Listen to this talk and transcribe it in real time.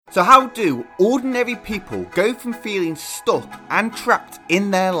So how do ordinary people go from feeling stuck and trapped in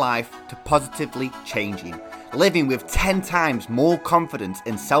their life to positively changing, living with 10 times more confidence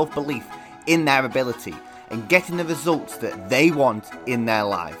and self-belief in their ability and getting the results that they want in their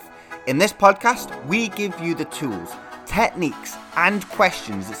life? In this podcast, we give you the tools, techniques and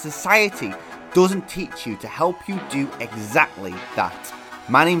questions that society doesn't teach you to help you do exactly that.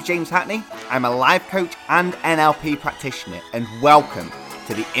 My name's James Hackney, I'm a life coach and NLP practitioner, and welcome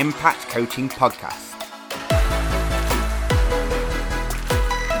to the Impact Coaching Podcast.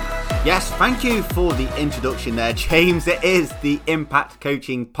 Yes, thank you for the introduction there, James. It is the Impact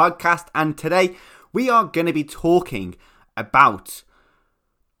Coaching Podcast, and today we are going to be talking about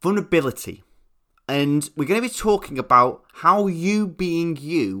vulnerability. And we're going to be talking about how you being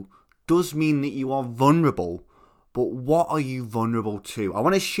you does mean that you are vulnerable, but what are you vulnerable to? I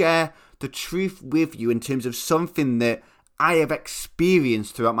want to share the truth with you in terms of something that I have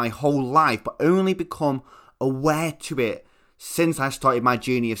experienced throughout my whole life, but only become aware to it since I started my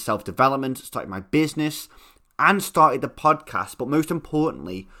journey of self-development, started my business, and started the podcast, but most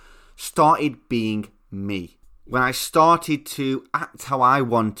importantly, started being me. When I started to act how I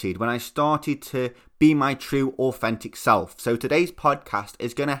wanted, when I started to be my true, authentic self. So today's podcast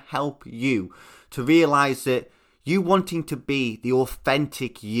is going to help you to realize that you wanting to be the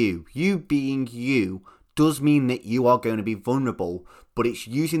authentic you being you, does mean that you are going to be vulnerable, but it's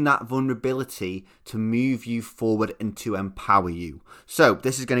using that vulnerability to move you forward and to empower you. So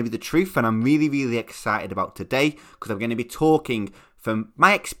this is going to be the truth, and I'm really, really excited about today because I'm going to be talking from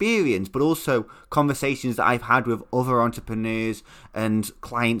my experience, but also conversations that I've had with other entrepreneurs and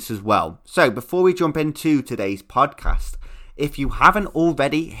clients as well. So before we jump into today's podcast, if you haven't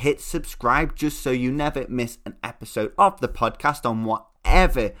already, hit subscribe just so you never miss an episode of the podcast on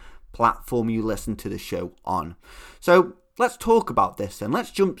whatever platform you listen to the show on. So let's talk about this and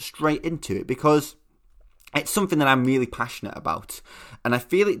let's jump straight into it because it's something that I'm really passionate about, and I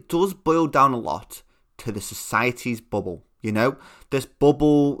feel it does boil down a lot to the society's bubble. You know, this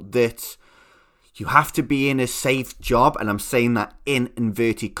bubble that you have to be in a safe job, and I'm saying that in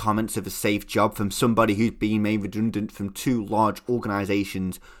inverted commas of a safe job from somebody who's been made redundant from 2 large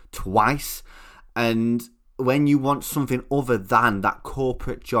organisations twice. And when you want something other than that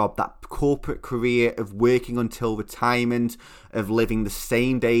corporate job, that corporate career of working until retirement, of living the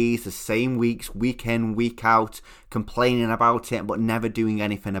same days, the same weeks, week in, week out, complaining about it, but never doing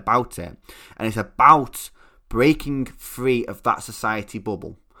anything about it. And it's about breaking free of that society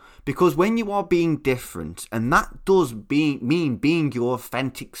bubble. Because when you are being different, and that does mean being your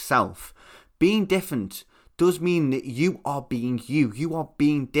authentic self, being different does mean that you are being you. You are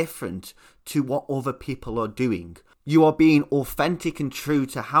being different to what other people are doing. You are being authentic and true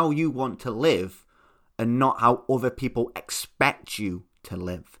to how you want to live and not how other people expect you to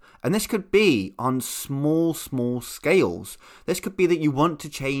live. And this could be on small scales. This could be that you want to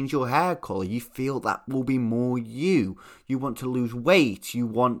change your hair colour. You feel that will be more you. You want to lose weight. You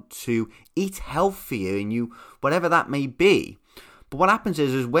want to eat healthier, and you, whatever that may be. But what happens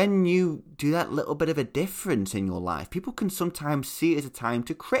is when you do that little bit of a difference in your life, people can sometimes see it as a time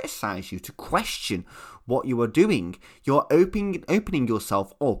to criticize you, to question what you are doing. You're opening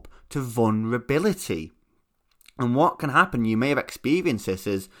yourself up to vulnerability. And what can happen, you may have experienced this,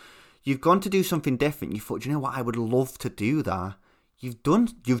 is you've gone to do something different. You thought, you know what, I would love to do that. You've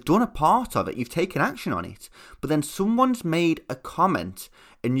done a part of it. You've taken action on it. But then someone's made a comment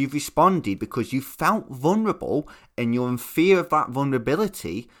and you've responded because you felt vulnerable and you're in fear of that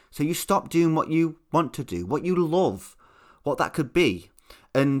vulnerability. So you stop doing what you want to do, what you love, what that could be.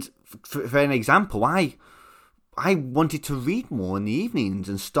 And for an example, I wanted to read more in the evenings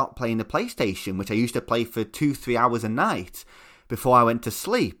and stop playing the PlayStation, which I used to play for 2-3 hours a night before I went to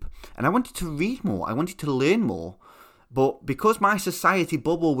sleep. And I wanted to read more. I wanted to learn more. But because my society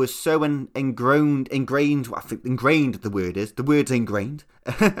bubble was so ingrained, I think ingrained the word is, the word's ingrained,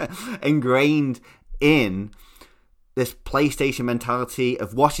 ingrained in this PlayStation mentality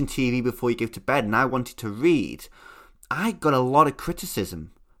of watching TV before you go to bed, and I wanted to read, I got a lot of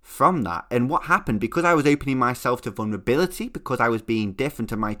criticism from that. And what happened, because I was opening myself to vulnerability, because I was being different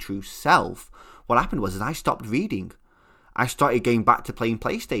to my true self, what happened was I stopped reading. I started going back to playing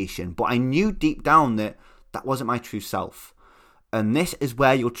PlayStation, but I knew deep down that wasn't my true self. And this is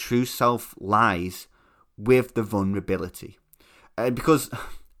where your true self lies, with the vulnerability. Because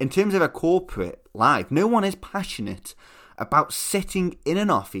in terms of a corporate life, no one is passionate about sitting in an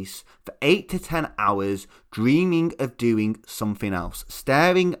office for 8 to 10 hours dreaming of doing something else,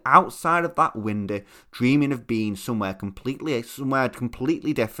 staring outside of that window, dreaming of being somewhere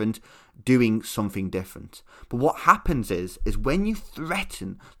completely different, doing something different. But what happens is when you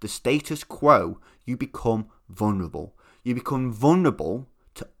threaten the status quo, you become vulnerable. You become vulnerable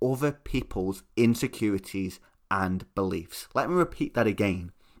to other people's insecurities and beliefs. Let me repeat that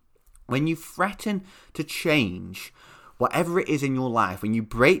again. When you threaten to change whatever it is in your life, when you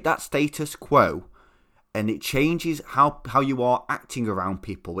break that status quo, and it changes how you are acting around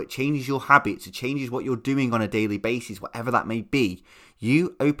people, it changes your habits, it changes what you're doing on a daily basis, whatever that may be,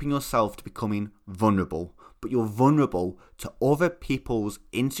 you open yourself to becoming vulnerable. But you're vulnerable to other people's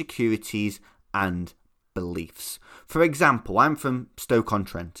insecurities and beliefs. For example, I'm from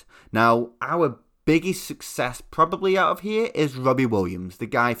Stoke-on-Trent. Now, our biggest success probably out of here is Robbie Williams, the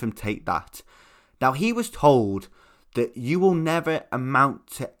guy from Take That. Now, he was told that you will never amount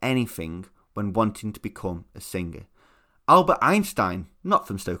to anything when wanting to become a singer. Albert Einstein, not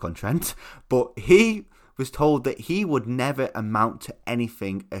from Stoke-on-Trent, but he was told that he would never amount to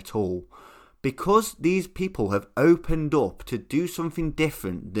anything at all. Because these people have opened up to do something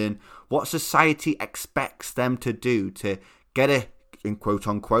different than what society expects them to do, to get a, in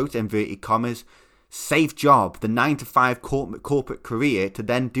quote-unquote, inverted commas, safe job, the 9-to-5 corporate career, to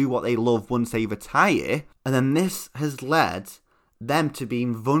then do what they love once they retire. And then this has led them to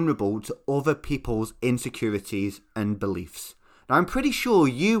being vulnerable to other people's insecurities and beliefs. Now, I'm pretty sure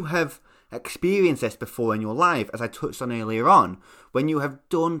you have experienced this before in your life, as I touched on earlier on, when you have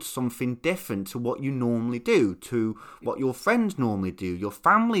done something different to what you normally do, to what your friends normally do, your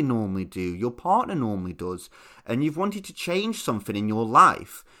family normally do, your partner normally does, and you've wanted to change something in your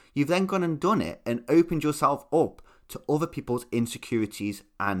life. You've then gone and done it and opened yourself up to other people's insecurities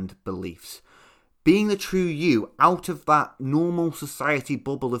and beliefs. Being the true you out of that normal society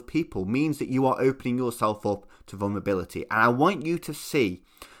bubble of people means that you are opening yourself up to vulnerability. And I want you to see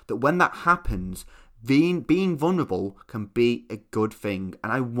that when that happens, being vulnerable can be a good thing.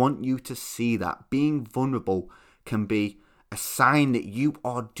 And I want you to see that being vulnerable can be a sign that you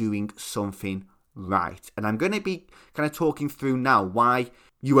are doing something right. And I'm going to be kind of talking through now why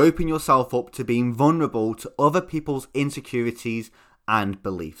you open yourself up to being vulnerable to other people's insecurities and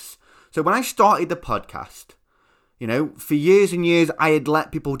beliefs. So when I started the podcast, for years and years, I had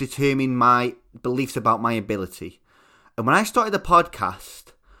let people determine my beliefs about my ability. And when I started the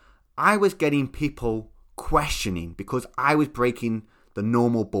podcast, I was getting people questioning because I was breaking the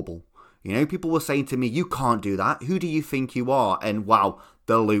normal bubble. People were saying to me, you can't do that. Who do you think you are? And wow,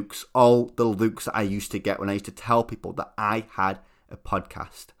 the looks that I used to get when I used to tell people that I had a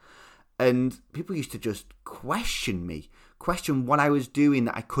podcast. And people used to just question what I was doing,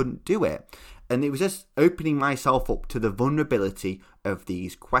 that I couldn't do it. And it was just opening myself up to the vulnerability of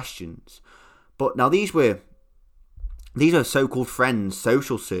these questions. But now these are so-called friends,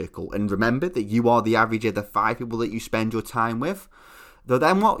 social circle. And remember that you are the average of the 5 people that you spend your time with. Though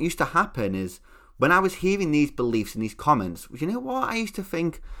then what used to happen is when I was hearing these beliefs and these comments, you know what? I used to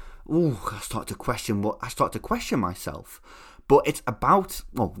think, I start to question myself. But it's about,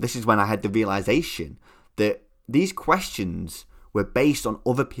 this is when I had the realization that these questions were based on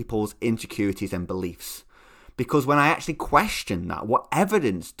other people's insecurities and beliefs. Because when I actually questioned that, what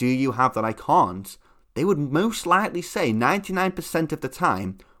evidence do you have that I can't? They would most likely say 99% of the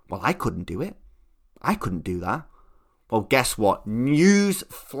time, I couldn't do it. I couldn't do that. Well, guess what? News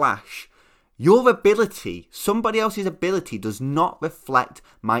flash. Your ability, somebody else's ability, does not reflect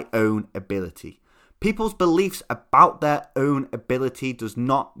my own ability. People's beliefs about their own ability does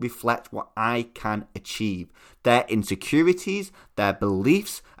not reflect what I can achieve. Their insecurities, their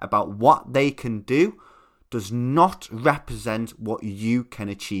beliefs about what they can do does not represent what you can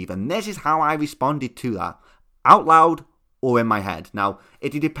achieve. And this is how I responded to that, out loud or in my head. Now,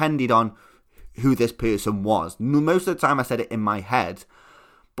 it depended on who this person was. Most of the time I said it in my head,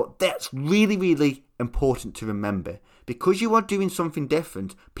 but that's really, really important to remember. Because you are doing something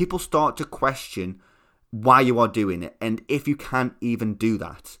different, people start to question why you are doing it and if you can even do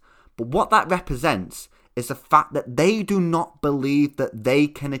that. But what that represents is the fact that they do not believe that they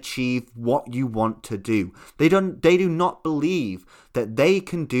can achieve what you want to do. They do not believe that they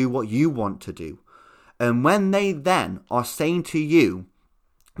can do what you want to do. And when they then are saying to you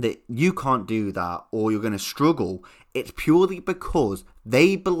that you can't do that or you're going to struggle, it's purely because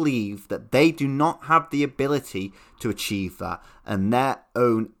they believe that they do not have the ability to achieve that and their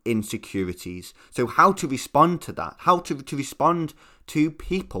own insecurities. So how to respond to that, how to respond to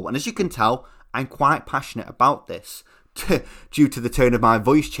people. And as you can tell, I'm quite passionate about this due to the tone of my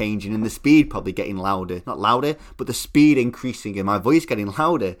voice changing and the speed probably getting louder. Not louder, but the speed increasing and my voice getting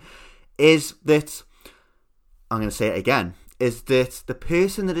louder. Is that, I'm going to say it again, is that the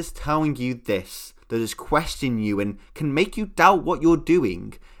person that is telling you this, that is questioning you and can make you doubt what you're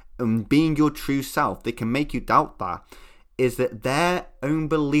doing, and being your true self, they can make you doubt that, is that their own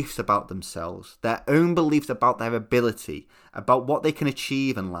beliefs about themselves, their own beliefs about their ability, about what they can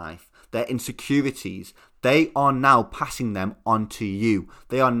achieve in life, their insecurities, they are now passing them on to you.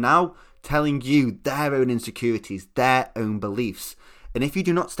 They are now telling you their own insecurities, their own beliefs. And if you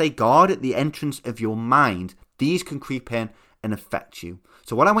do not stay guard at the entrance of your mind, these can creep in and affect you.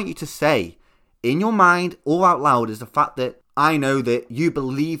 So what I want you to say in your mind all out loud is the fact that I know that you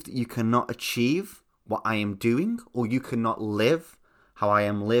believe that you cannot achieve what I am doing, or you cannot live how I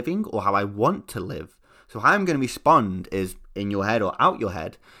am living or how I want to live. So how I'm going to respond is, in your head or out your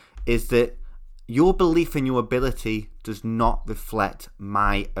head, is that your belief in your ability does not reflect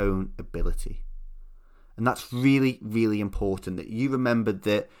my own ability. And that's really, really important, that you remember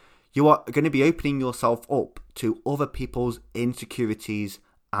that you are going to be opening yourself up to other people's insecurities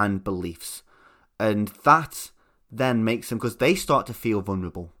and beliefs. And that then makes them, because they start to feel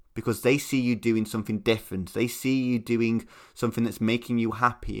vulnerable, because they see you doing something different. They see you doing something that's making you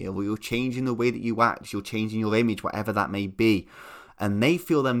happier, or you're changing the way that you act, you're changing your image, whatever that may be. And they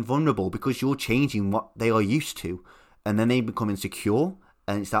feel them vulnerable because you're changing what they are used to. And then they become insecure,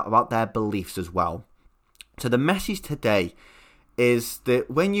 and it's about their beliefs as well. So the message today is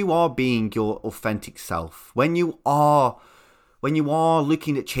that when you are being your authentic self, when you are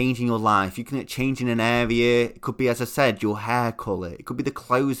looking at changing your life, you can changing an area. It could be, as I said, your hair colour. It could be the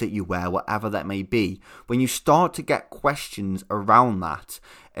clothes that you wear, whatever that may be. When you start to get questions around that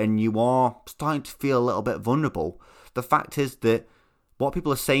and you are starting to feel a little bit vulnerable, the fact is that what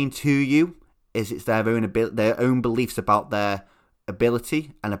people are saying to you is it's their own beliefs about their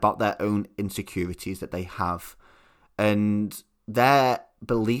ability and about their own insecurities that they have. And their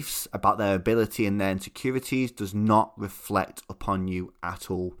beliefs about their ability and their insecurities does not reflect upon you at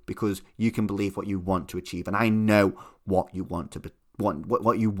all, because you can believe what you want to achieve, and I know what you want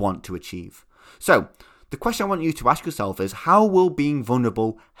to achieve. So the question I want you to ask yourself is, how will being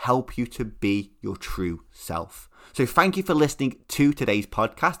vulnerable help you to be your true self? So thank you for listening to today's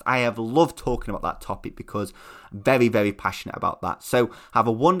podcast. I have loved talking about that topic because I'm very, very passionate about that. So have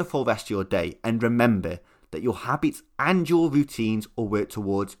a wonderful rest of your day, and remember that your habits and your routines will work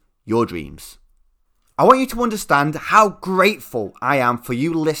towards your dreams. I want you to understand how grateful I am for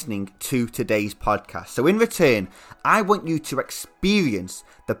you listening to today's podcast. So in return, I want you to experience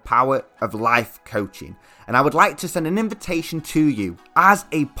the power of life coaching. And I would like to send an invitation to you as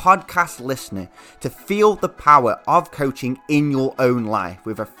a podcast listener to feel the power of coaching in your own life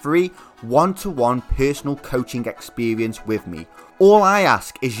with a free one-to-one personal coaching experience with me. All I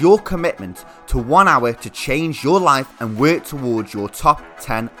ask is your commitment to 1 hour to change your life and work towards your top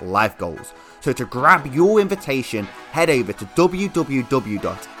 10 life goals. So to grab your invitation, head over to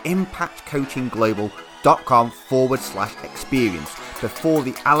www.impactcoachingglobal.com/experience before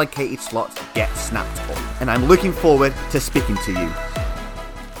the allocated slots get snapped up. And I'm looking forward to speaking to you.